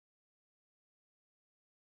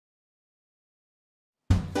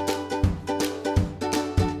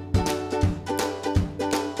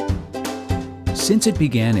Since it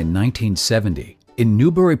began in 1970 in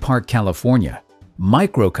Newbury Park, California,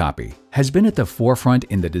 Microcopy has been at the forefront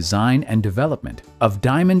in the design and development of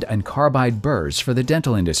diamond and carbide burrs for the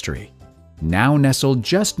dental industry. Now nestled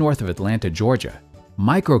just north of Atlanta, Georgia,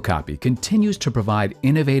 Microcopy continues to provide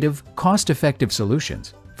innovative, cost-effective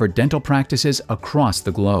solutions for dental practices across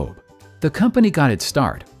the globe. The company got its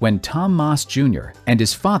start when Tom Moss Jr. and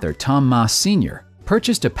his father Tom Moss Sr.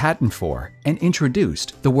 purchased a patent for and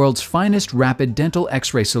introduced the world's finest rapid dental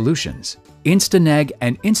X-ray solutions. Insta-Neg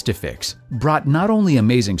and Insta-Fix brought not only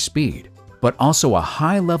amazing speed, but also a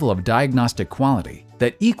high level of diagnostic quality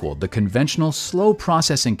that equaled the conventional slow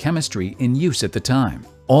processing chemistry in use at the time.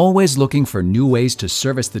 Always looking for new ways to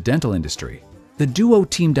service the dental industry, the duo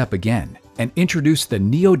teamed up again and introduced the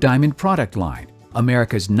NeoDiamond product line,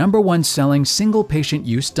 America's #1 selling single patient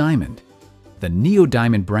use diamond. The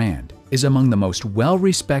NeoDiamond brand is among the most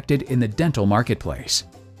well-respected in the dental marketplace.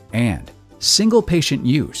 And single patient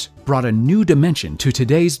use brought a new dimension to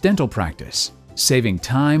today's dental practice, saving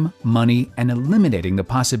time, money, and eliminating the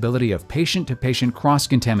possibility of patient-to-patient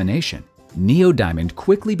cross-contamination. NeoDiamond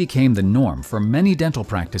quickly became the norm for many dental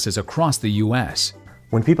practices across the U.S.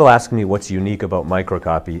 When people ask me what's unique about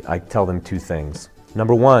Microcopy, I tell them two things.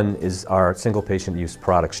 Number one is our single patient use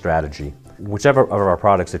product strategy. Whichever of our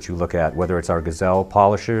products that you look at, whether it's our Gazelle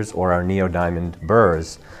polishers or our NeoDiamond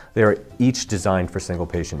burrs, they are each designed for single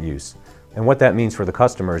patient use. And what that means for the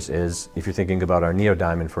customers is, if you're thinking about our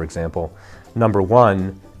NeoDiamond, for example, number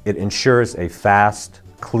one, it ensures a fast,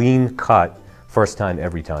 clean cut first time,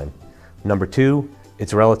 every time. Number two,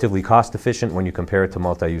 it's relatively cost efficient when you compare it to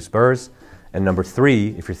multi-use burrs. And number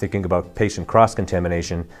three, if you're thinking about patient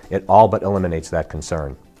cross-contamination, it all but eliminates that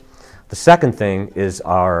concern. The second thing is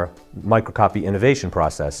our Microcopy innovation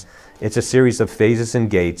process. It's a series of phases and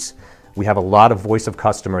gates. We have a lot of voice of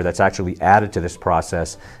customer that's actually added to this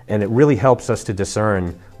process, and it really helps us to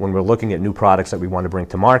discern when we're looking at new products that we want to bring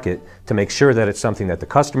to market to make sure that it's something that the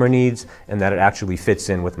customer needs and that it actually fits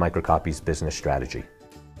in with Microcopy's business strategy.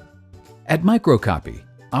 At Microcopy,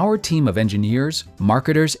 our team of engineers,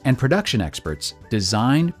 marketers, and production experts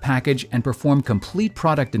design, package, and perform complete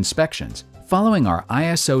product inspections following our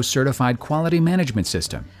ISO-certified quality management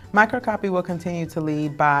system. Microcopy will continue to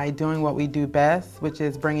lead by doing what we do best, which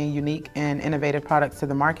is bringing unique and innovative products to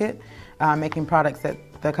the market, making products that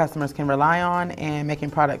the customers can rely on, and making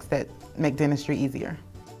products that make dentistry easier.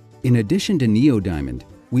 In addition to NeoDiamond,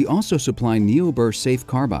 we also supply NeoBurr-Safe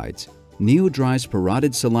carbides,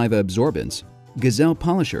 NeoDrys-Parotid saliva absorbents, Gazelle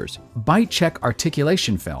polishers, Bite-Chek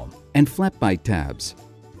articulation film, and flat bite tabs.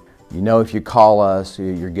 You know, if you call us,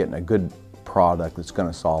 you're getting a good product that's going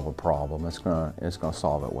to solve a problem. It's going to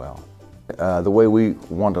solve it well. The way we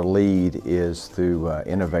want to lead is through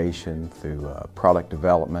innovation, through product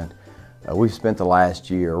development. We've spent the last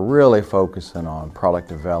year really focusing on product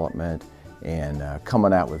development and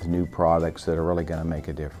coming out with new products that are really going to make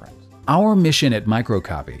a difference. Our mission at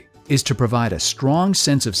Microcopy is to provide a strong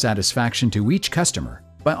sense of satisfaction to each customer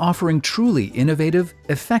by offering truly innovative,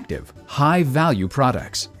 effective, high-value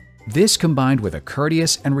products. This, combined with a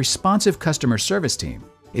courteous and responsive customer service team,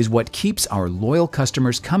 is what keeps our loyal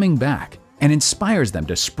customers coming back and inspires them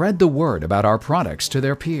to spread the word about our products to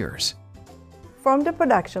their peers. From the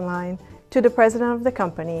production line to the president of the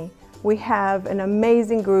company, we have an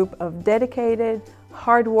amazing group of dedicated,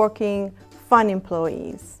 hardworking, fun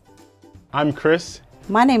employees. I'm Chris.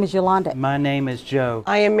 My name is Yolanda. My name is Joe.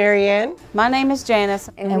 I am Marianne. My name is Janice.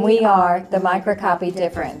 And we are the Microcopy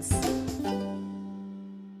difference.